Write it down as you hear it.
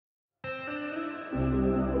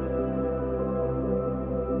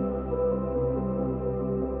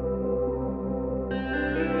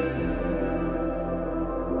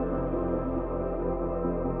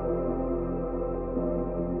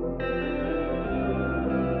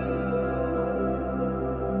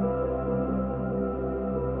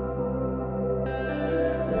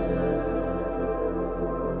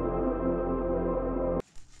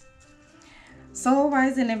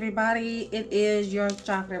Rising, everybody. It is your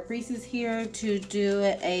Chakra Priestess here to do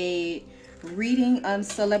a reading, a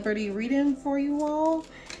celebrity reading for you all.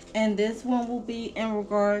 And this one will be in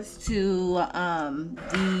regards to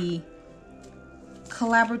the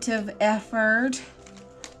collaborative effort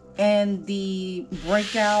and the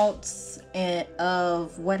breakouts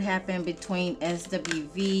of what happened between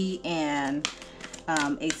SWV and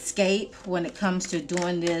Xscape when it comes to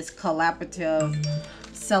doing this collaborative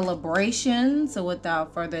celebration. So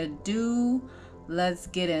without further ado, let's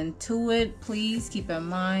get into it. Please keep in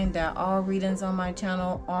mind that all readings on my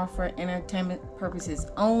channel are for entertainment purposes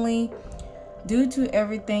only, due to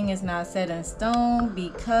everything is not set in stone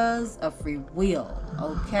because of free will.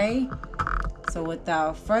 Okay, so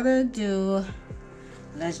without further ado,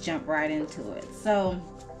 let's jump right into it. So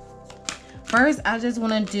first, I just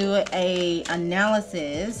want to do a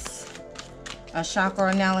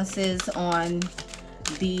chakra analysis on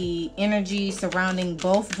the energy surrounding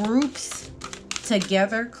both groups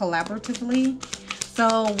together collaboratively.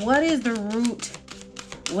 So what is the root?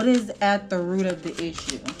 What is at the root of the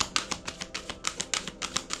issue?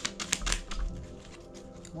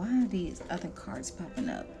 Why are these other cards popping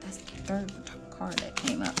up? That's the third card that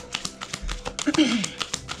came up.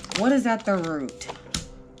 What is at the root?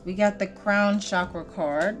 We got the crown chakra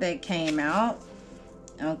card that came out.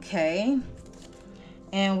 Okay.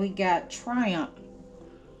 And we got triumph.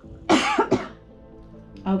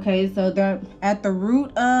 Okay, so they're at the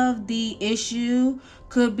root of the issue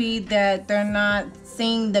could be that they're not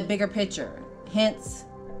seeing the bigger picture. Hence,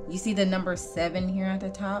 you see the number 7 here at the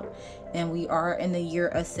top, and we are in the year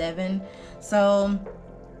of 7. So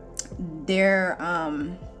they're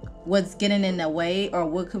what's getting in the way, or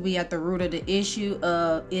what could be at the root of the issue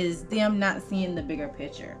is them not seeing the bigger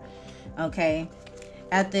picture. Okay,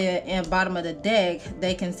 at the bottom of the deck,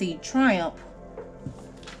 they can see triumph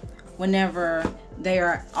whenever they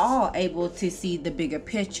are all able to see the bigger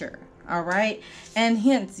picture. All right, and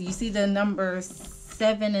hence you see the numbers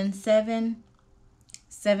 7 and 7,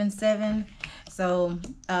 7, 7. So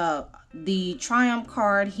the triumph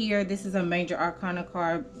card here, this is a major arcana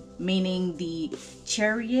card, meaning the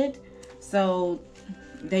chariot. So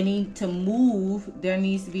they need to move. There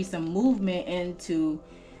needs to be some movement into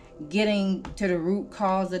getting to the root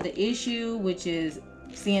cause of the issue, which is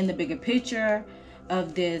seeing the bigger picture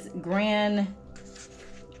of this grand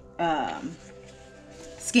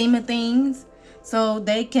scheme of things, so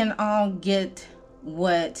they can all get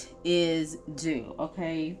what is due.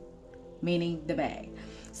 Okay, meaning the bag.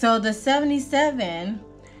 So the 77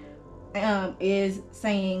 is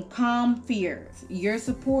saying calm fears. You're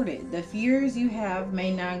supported. The fears you have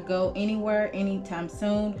may not go anywhere anytime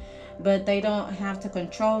soon, but they don't have to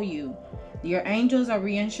control you. Your angels are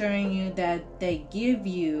reassuring you that they give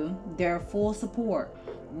you their full support.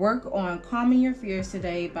 Work on calming your fears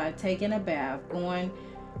today by taking a bath, going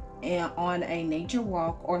on a nature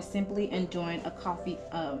walk, or simply enjoying a cup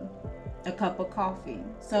of coffee.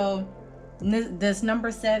 So this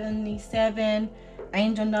number 77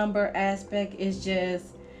 angel number aspect is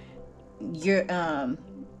just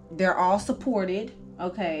they're all supported,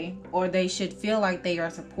 okay, or they should feel like they are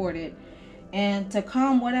supported, and to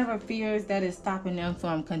calm whatever fears that is stopping them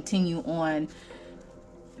from continue on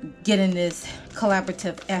getting this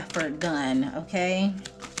collaborative effort done. Okay,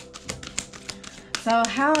 so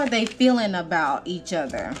how are they feeling about each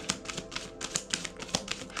other?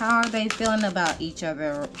 How are they feeling about each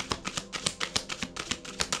other?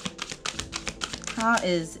 How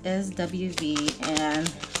is SWV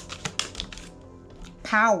and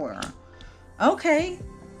power? Okay,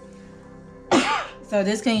 so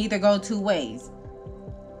this can either go two ways.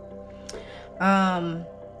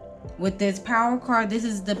 With this power card, this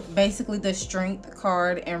is basically the strength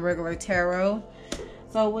card in regular tarot.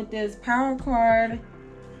 So with this power card,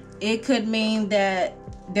 it could mean that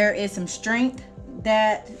there is some strength,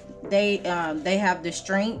 that they have the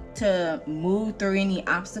strength to move through any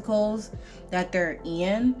obstacles that they're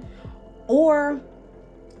in, or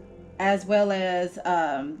as well as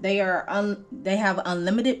they have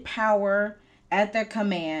unlimited power at their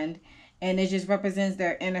command. And it just represents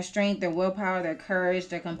their inner strength, their willpower, their courage,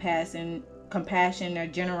 their compassion, their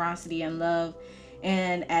generosity and love.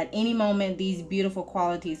 And at any moment, these beautiful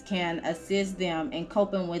qualities can assist them in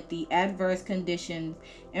coping with the adverse conditions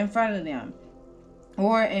in front of them,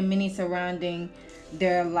 or in many surrounding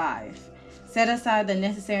their life. Set aside the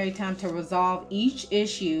necessary time to resolve each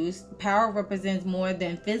issue. Power represents more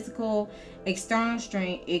than physical, external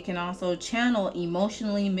strength. It can also channel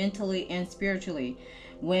emotionally, mentally, and spiritually.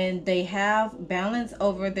 When they have balance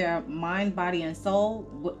over their mind, body, and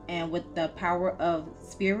soul, and with the power of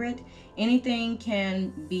spirit, anything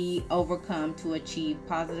can be overcome to achieve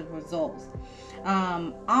positive results.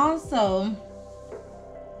 Also,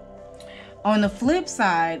 on the flip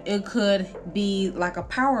side, it could be like a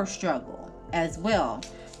power struggle as well.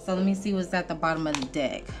 So let me see what's at the bottom of the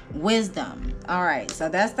deck. Wisdom. All right, so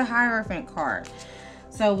that's the Hierophant card.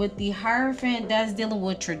 So with the Hierophant, that's dealing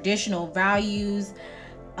with traditional values.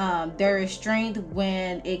 There is strength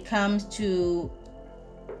when it comes to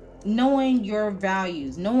knowing your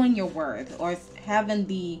values, knowing your worth, or having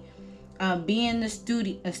the being a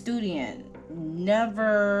student,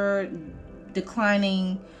 never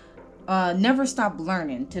declining, never stop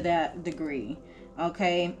learning to that degree.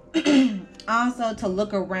 Okay. Also to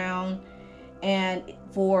look around and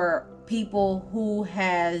for people who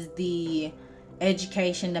has the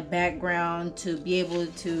education, the background to be able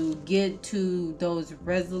to get to those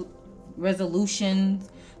resolutions,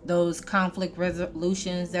 those conflict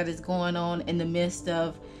resolutions that is going on in the midst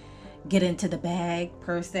of getting to the bag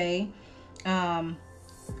per se.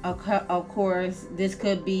 Of course, this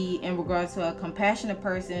could be in regards to a compassionate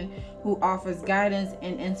person who offers guidance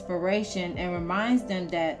and inspiration and reminds them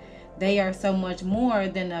that they are so much more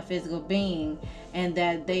than a physical being and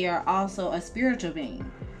that they are also a spiritual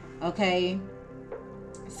being. Okay,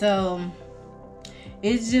 so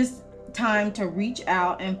it's just time to reach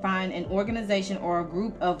out and find an organization or a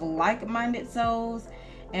group of like-minded souls,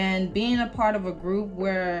 and being a part of a group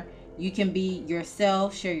where you can be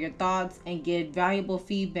yourself, share your thoughts, and get valuable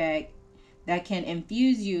feedback that can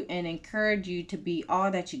infuse you and encourage you to be all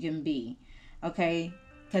that you can be. Okay,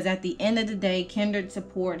 because at the end of the day, kindred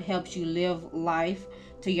support helps you live life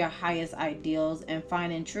to your highest ideals and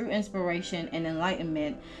finding true inspiration and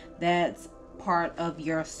enlightenment that's part of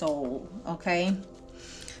your soul. Okay,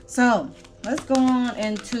 so let's go on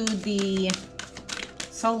into the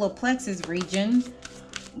solar plexus region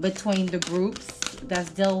between the groups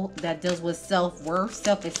that deals with self-worth,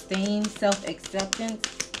 self-esteem, self-acceptance.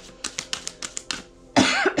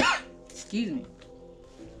 Excuse me.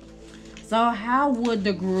 So how would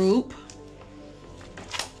the group,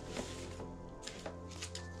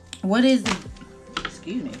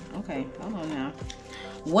 excuse me, okay, hold on now.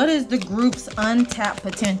 What is the group's untapped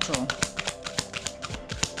potential?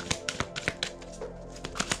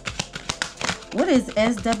 What is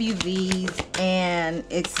SWV's and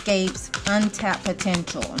Xscape's untapped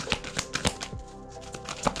potential?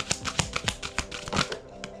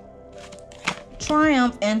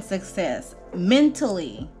 Triumph and success.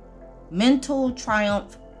 Mental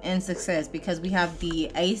triumph and success, because we have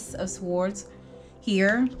the Ace of Swords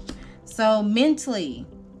here. So mentally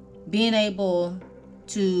being able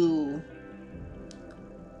to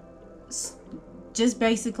just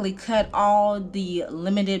basically cut all the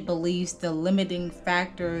limited beliefs, the limiting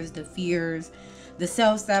factors, the fears, the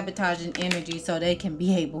self-sabotaging energy, so they can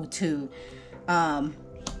be able to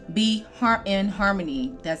be in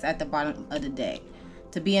harmony. That's at the bottom of the deck.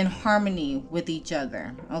 To be in harmony with each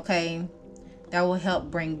other. Okay, that will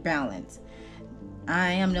help bring balance.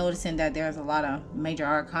 I am noticing that there's a lot of major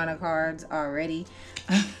arcana cards already.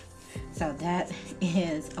 So that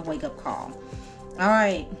is a wake-up call. All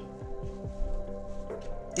right,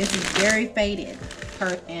 this is very faded,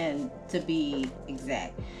 and to be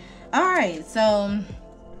exact. All right, so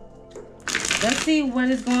let's see what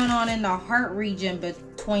is going on in the heart region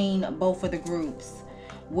between both of the groups.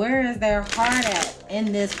 Where is their heart at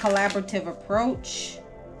in this collaborative approach?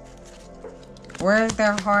 Where is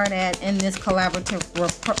their heart at in this collaborative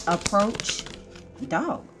approach?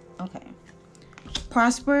 Dog. Okay.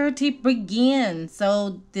 Prosperity begins.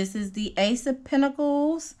 So this is the Ace of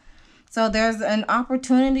Pentacles. So there's an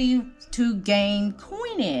opportunity to gain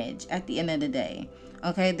coinage at the end of the day.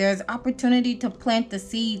 Okay, there's opportunity to plant the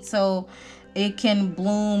seed so it can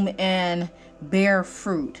bloom and bear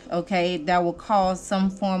fruit. Okay, that will cause some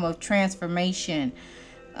form of transformation,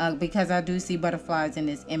 because I do see butterflies in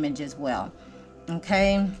this image as well.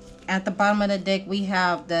 Okay, at the bottom of the deck we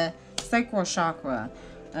have the sacral chakra.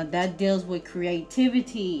 That deals with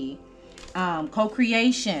creativity,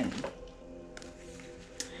 co-creation,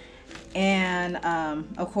 and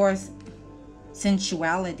of course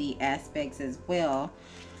sensuality aspects as well.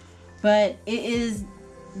 But it is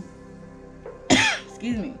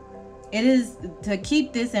excuse me, it is to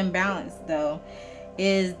keep this in balance though,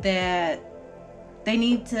 is that they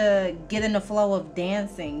need to get in the flow of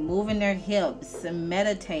dancing, moving their hips, and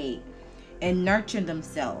meditate and nurture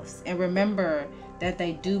themselves, and remember that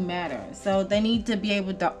they do matter. So they need to be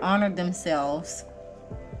able to honor themselves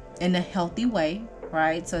in a healthy way,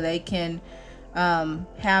 right? So they can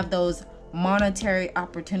have those monetary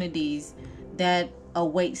opportunities that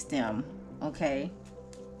awaits them. Okay,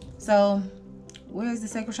 so where's the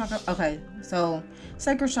sacral chakra? Okay, so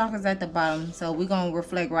sacral chakra is at the bottom, so we're gonna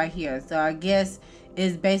reflect right here. So I guess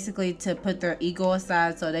it's basically to put their ego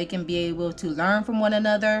aside so they can be able to learn from one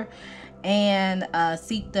another and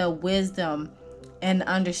seek the wisdom and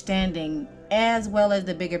understanding, as well as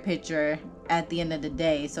the bigger picture at the end of the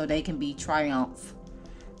day, so they can be triumph,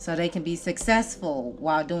 so they can be successful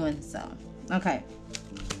while doing so. Okay,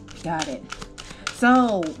 got it.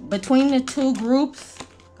 So between the two groups,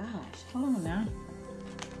 gosh, hold on now,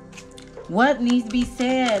 what needs to be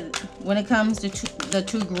said when it comes to the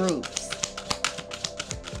two groups?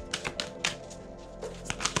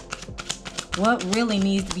 What really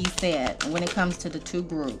needs to be said when it comes to the two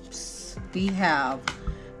groups? We have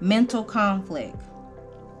mental conflict.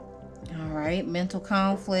 All right, mental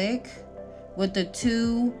conflict with the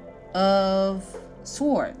Two of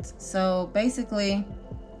Swords. So basically,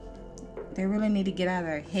 they really need to get out of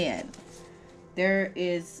their head. They're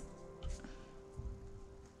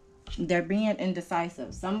being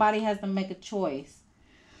indecisive. Somebody has to make a choice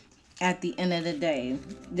at the end of the day.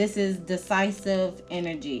 This is decisive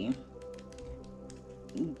energy.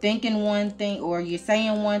 Thinking one thing, or you're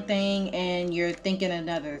saying one thing and you're thinking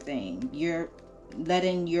another thing. You're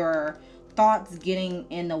letting your thoughts getting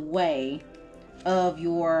in the way of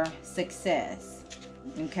your success.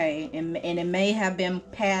 Okay, and it may have been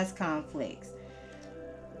past conflicts.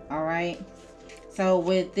 All right, so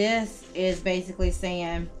with this is basically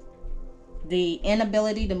saying the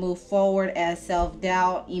inability to move forward as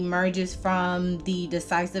self-doubt emerges from the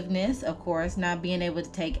decisiveness, of course, not being able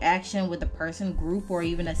to take action with a person, group, or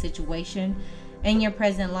even a situation in your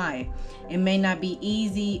present life. It may not be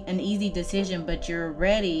an easy decision, but you're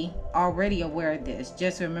already aware of this.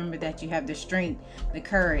 Just remember that you have the strength, the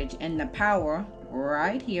courage, and the power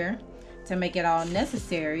right here to make it all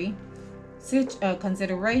necessary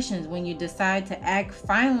considerations when you decide to act.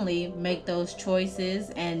 Finally make those choices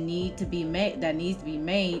and needs to be made,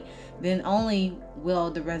 then only will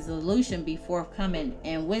the resolution be forthcoming,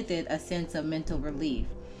 and with it a sense of mental relief.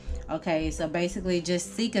 Okay, so basically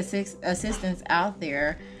just seek assistance out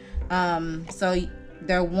there, so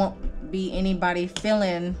there won't be anybody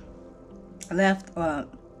feeling left out,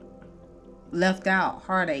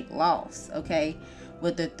 heartache, loss. Okay,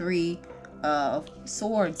 with the Three of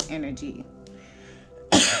Swords energy,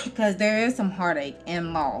 because there is some heartache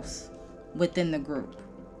and loss within the group.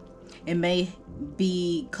 It may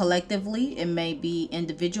be collectively, it may be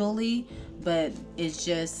individually, but it's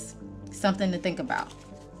just something to think about.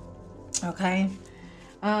 Okay,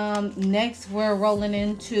 next we're rolling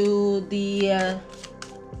into the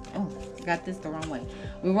got this the wrong way.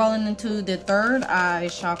 We're rolling into the third eye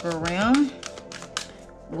chakra realm,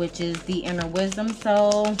 which is the inner wisdom.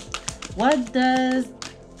 So what does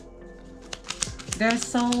their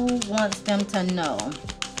soul wants them to know,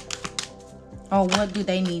 or what do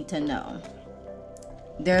they need to know?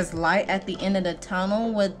 There's light at the end of the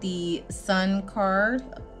tunnel with the Sun card.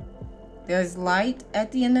 There's light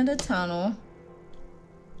at the end of the tunnel.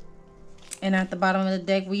 And at the bottom of the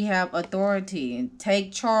deck, we have authority.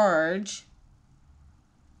 Take charge.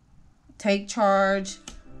 Take charge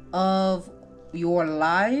of your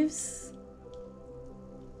lives.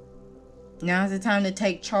 Now's the time to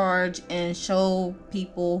take charge and show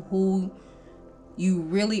people who you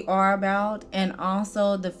really are about. And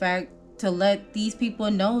also the fact to let these people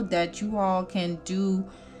know that you all can do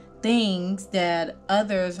things that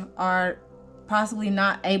others are possibly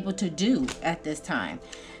not able to do at this time.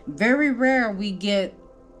 Very rare we get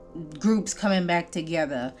groups coming back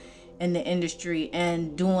together in the industry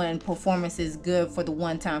and doing performances good for the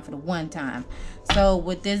one time. So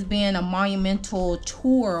with this being a monumental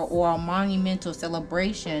tour or a monumental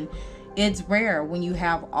celebration, it's rare when you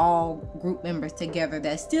have all group members together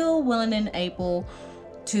that's still willing and able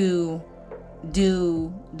to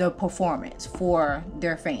do the performance for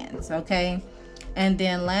their fans. Okay, and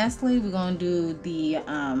then lastly we're going to do the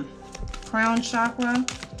crown chakra.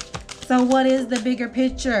 So what is the bigger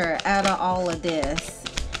picture out of all of this?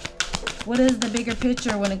 What is the bigger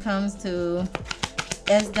picture when it comes to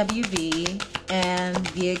SWV and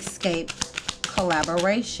the Xscape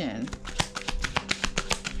collaboration?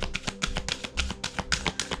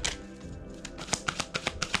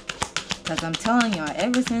 Because I'm telling y'all,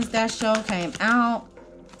 ever since that show came out,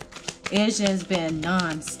 it's just been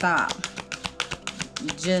non-stop.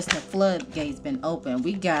 Just the floodgates been open.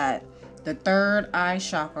 We got the third eye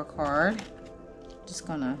chakra card. Just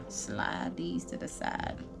gonna slide these to the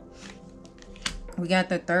side. We got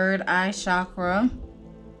the third eye chakra.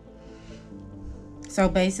 So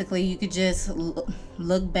basically you could just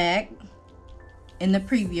look back in the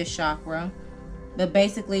previous chakra. But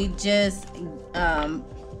basically just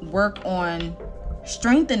work on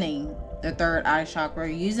strengthening the third eye chakra,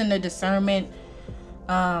 using the discernment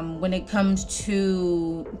when it comes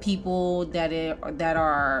to people that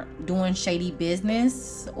are doing shady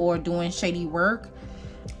business or doing shady work,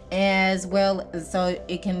 as well, so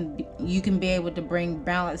you can be able to bring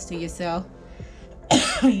balance to yourself.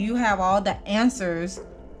 You have all the answers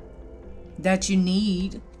that you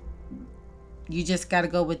need. You just got to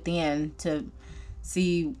go within to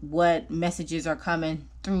see what messages are coming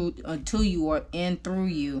through to you or in through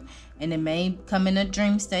you. And it may come in a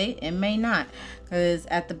dream state, it may not, because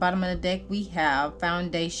at the bottom of the deck we have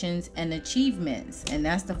foundations and achievements, and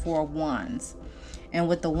that's the 4 of Wands. And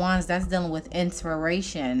with the wands, that's dealing with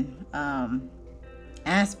inspiration,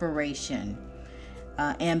 aspiration,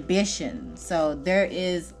 ambition. So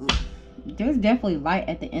there's definitely light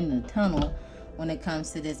at the end of the tunnel when it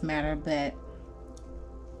comes to this matter. But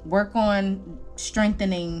work on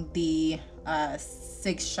strengthening the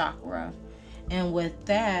 6th chakra. And with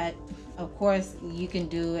that, of course, you can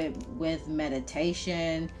do it with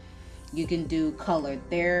meditation. You can do color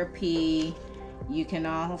therapy. You can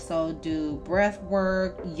also do breath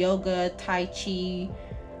work, yoga, tai chi,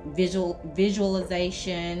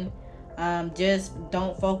 visualization. Just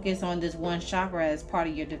don't focus on this one chakra as part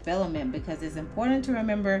of your development, because it's important to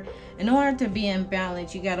remember, in order to be in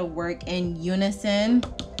balance, you got to work in unison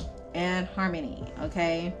and harmony.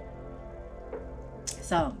 Okay,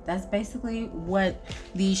 so that's basically what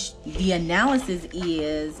the analysis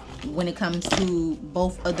is when it comes to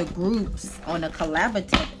both of the groups on a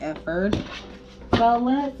collaborative effort. So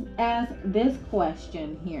let's ask this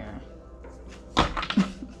question here.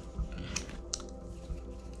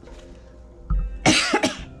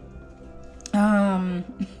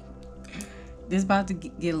 This is about to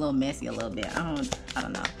get a little messy a little bit. I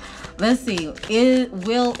don't know. Let's see.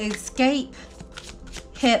 Will Xscape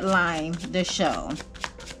headline the show?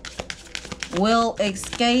 Will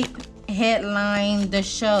Xscape headline the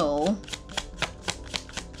show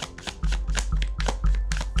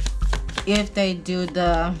if they do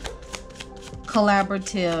the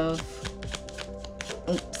collaborative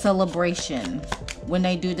celebration? When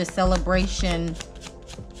they do the celebration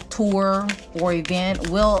tour or event,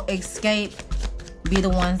 will Xscape be the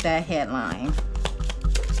ones that headline?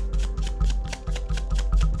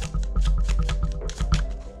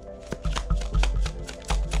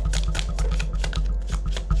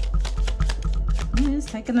 It's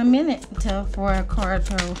taking a minute for a card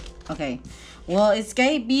to... Okay, will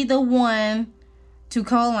Xscape be the one to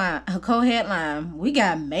co-headline? We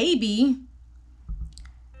got maybe.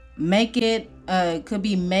 Make it could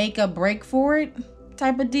be make a break for it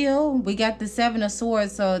type of deal. We got the 7 of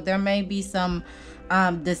Swords, so there may be some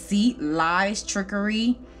deceit, lies,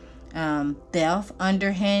 trickery, theft,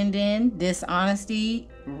 underhanding, dishonesty,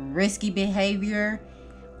 risky behavior,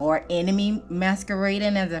 or enemy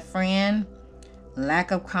masquerading as a friend,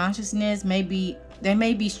 lack of consciousness. Maybe they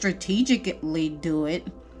may be strategically do it,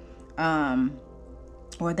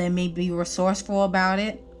 or they may be resourceful about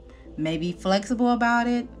it, maybe flexible about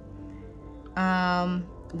it.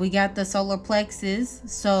 We got the solar plexus.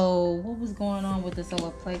 So what was going on with the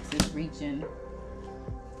solar plexus region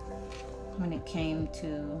when it came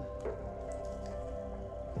to...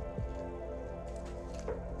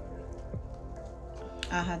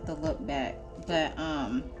 I have to look back, but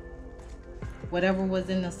whatever was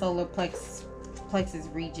in the solar plexus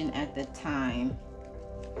region at the time.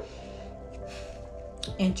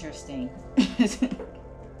 Interesting.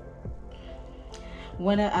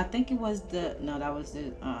 When I think it was that was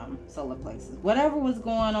the solar plexus. Whatever was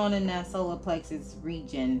going on in that solar plexus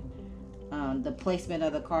region, the placement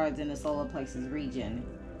of the cards in the solar plexus region.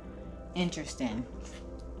 Interesting.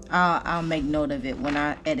 I'll make note of it when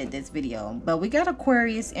I edit this video. But we got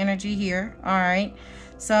Aquarius energy here. All right.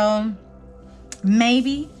 So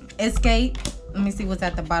maybe Xscape. Let me see what's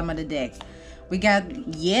at the bottom of the deck. We got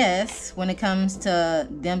yes when it comes to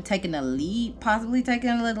them taking the lead, possibly taking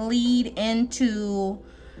a little lead into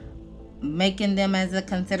making them as a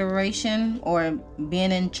consideration or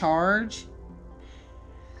being in charge,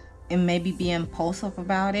 and maybe being impulsive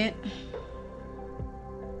about it.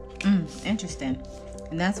 Interesting.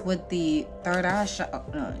 And that's with the third eye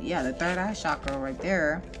chakra. Yeah, the third eye chakra right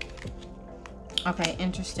there. Okay,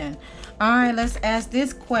 interesting. All right, let's ask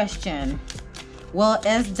this question. Will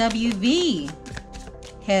SWV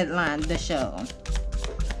headline the show?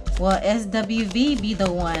 Will SWV be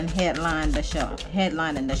the one headlining the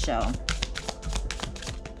show?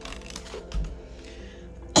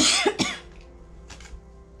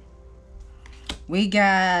 We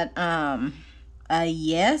got a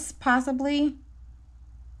yes, possibly.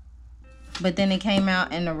 but then it came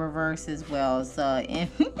out in the reverse as well. So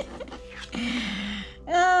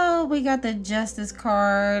oh, we got the Justice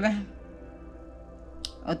card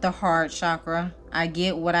with the heart chakra. I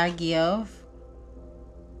get what I give.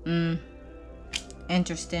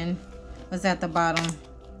 Interesting. What's at the bottom?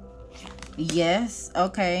 Yes.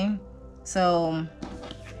 Okay. So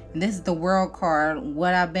this is the World card.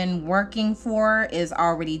 What I've been working for is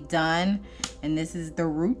already done. And this is the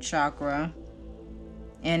root chakra.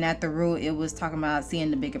 And at the root, it was talking about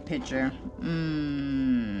seeing the bigger picture.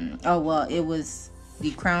 Oh, well, it was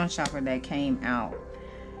the crown chakra that came out.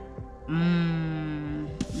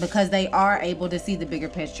 Because they are able to see the bigger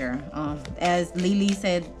picture. As Lily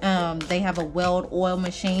said, they have a weld oil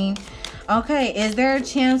machine. Okay, is there a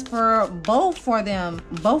chance for both of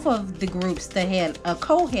the groups to have a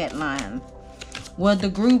co-headline? Will the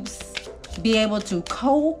groups be able to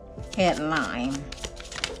co-headline?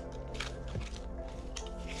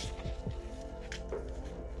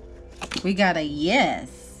 We got a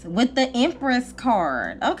yes with the Empress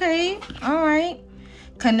card. Okay, all right.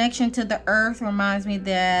 Connection to the earth reminds me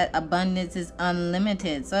that abundance is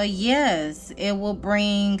unlimited. So yes, it will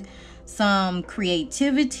bring some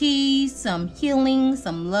creativity, some healing,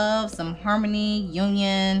 some love, some harmony,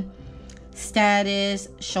 union, status,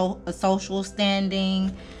 social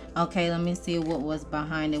standing. Okay, let me see what was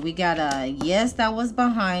behind it. We got a yes that was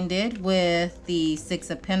behind it with the Six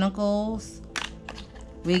of Pentacles.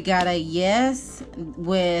 We got a yes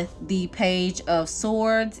with the Page of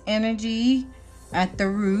Swords energy at the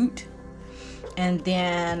root. And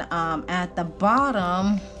then at the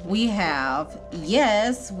bottom, we have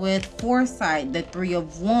yes with foresight, the Three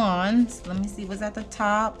of Wands. Let me see what's at the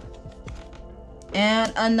top.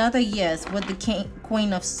 And another yes with the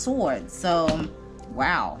Queen of Swords. So,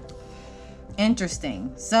 wow.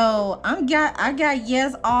 Interesting. So, I got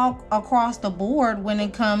yes all across the board when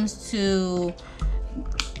it comes to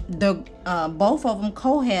the both of them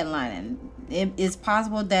co-headlining. It is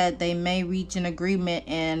possible that they may reach an agreement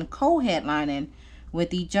in co-headlining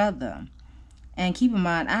with each other. And keep in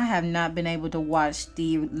mind, I have not been able to watch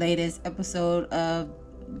the latest episode of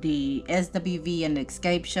the SWV and the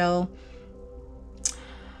Xscape show.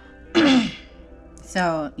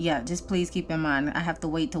 So yeah, just please keep in mind, I have to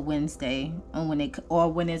wait till Wednesday when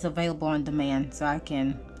it's available on demand so I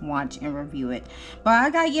can watch and review it. But I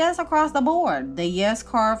got yes across the board. The yes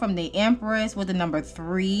card from the Empress with the number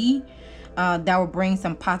 3. That will bring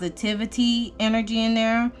some positivity energy in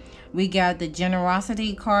there. We got the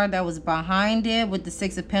Generosity card that was behind it with the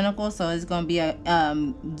Six of Pentacles. So it's going to be a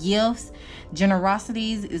gifts.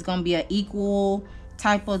 Generosities is going to be an equal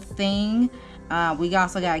type of thing. We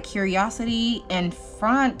also got Curiosity in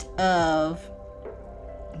front of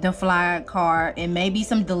the Flyer card. It may be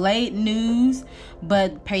some delayed news,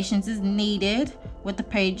 but patience is needed with the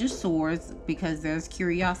Page of Swords because there's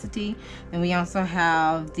Curiosity. And we also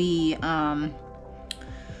have the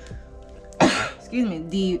excuse me,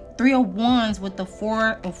 the Three of Wands with the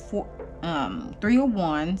Three of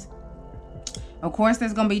Wands. Of course,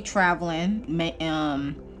 there's gonna be traveling,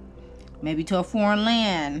 maybe to a foreign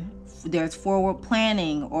land. There's forward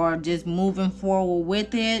planning or just moving forward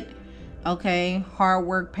with it. Okay, hard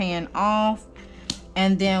work paying off.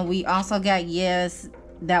 And then we also got yes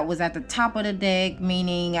that was at the top of the deck,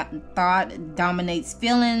 meaning thought dominates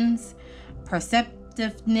feelings,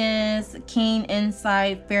 perceptiveness, keen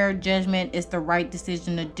insight, fair judgment is the right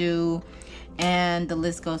decision to do, and the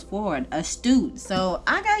list goes forward. Astute. So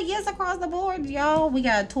I got yes across the board, y'all. We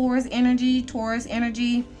got Taurus energy.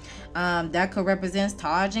 That could represent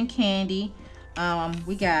Taj and Candy.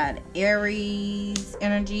 We got Aries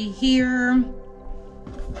energy here.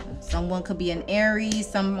 Someone could be an Aries,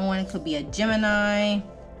 someone could be a Gemini,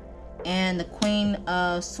 and the Queen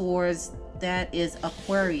of Swords, that is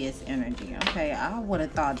Aquarius energy. Okay, I would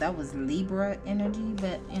have thought that was Libra energy,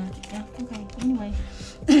 but yeah, okay, anyway.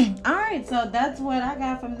 All right, so that's what I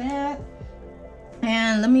got from that,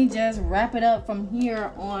 and let me just wrap it up from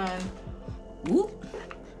here on. Whoop.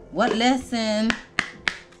 What lesson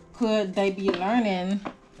could they be learning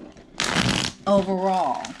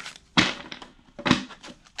overall?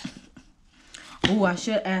 Oh, I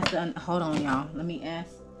should ask. Hold on, y'all. Let me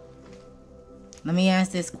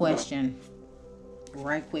ask this question.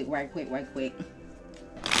 Right quick.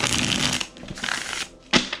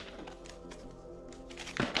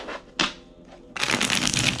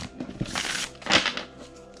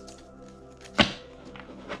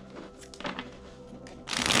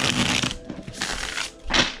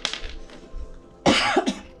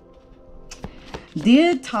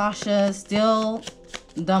 Did Tasha steal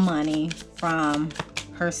the money from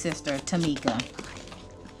her sister Tamika?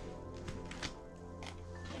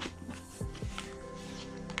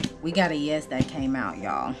 We got a yes that came out,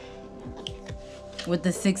 y'all. With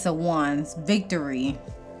the 6 of Wands, victory.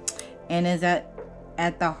 And is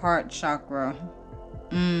at the heart chakra.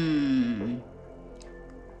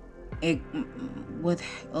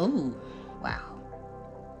 Oh, wow.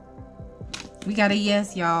 We got a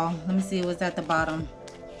yes, y'all. Let me see what's at the bottom.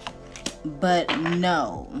 But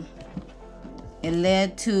no. It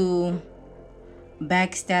led to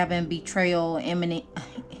backstabbing, betrayal,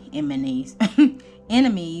 enemies,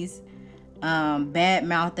 bad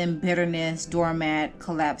mouthing, bitterness, doormat,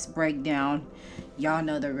 collapse, breakdown. Y'all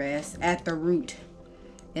know the rest. At the root.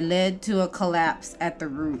 It led to a collapse at the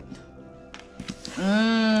root.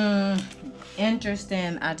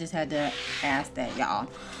 Interesting. I just had to ask that, y'all.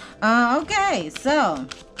 Okay, so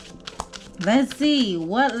let's see.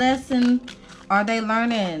 What lesson are they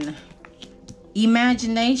learning?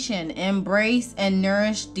 Imagination. Embrace and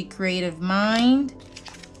nourish the creative mind.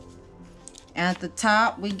 At the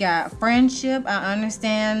top, we got friendship. I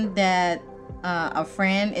understand that a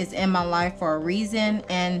friend is in my life for a reason.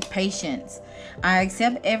 And patience. I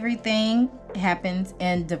accept everything happens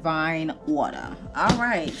in divine order. All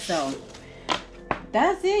right, so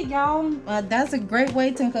that's it, y'all. That's a great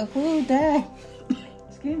way to conclude that.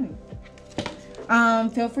 Excuse me.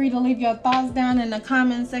 Feel free to leave your thoughts down in the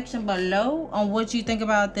comment section below on what you think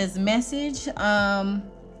about this message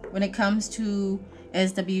when it comes to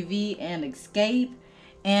SWV and Xscape.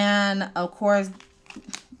 And of course,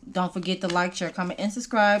 don't forget to like, share, comment, and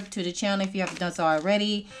subscribe to the channel if you haven't done so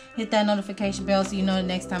already. Hit that notification bell so you know the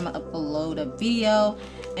next time I upload a video.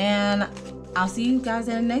 And I'll see you guys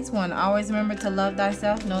in the next one. Always remember to love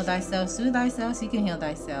thyself, know thyself, soothe thyself so you can heal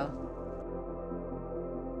thyself.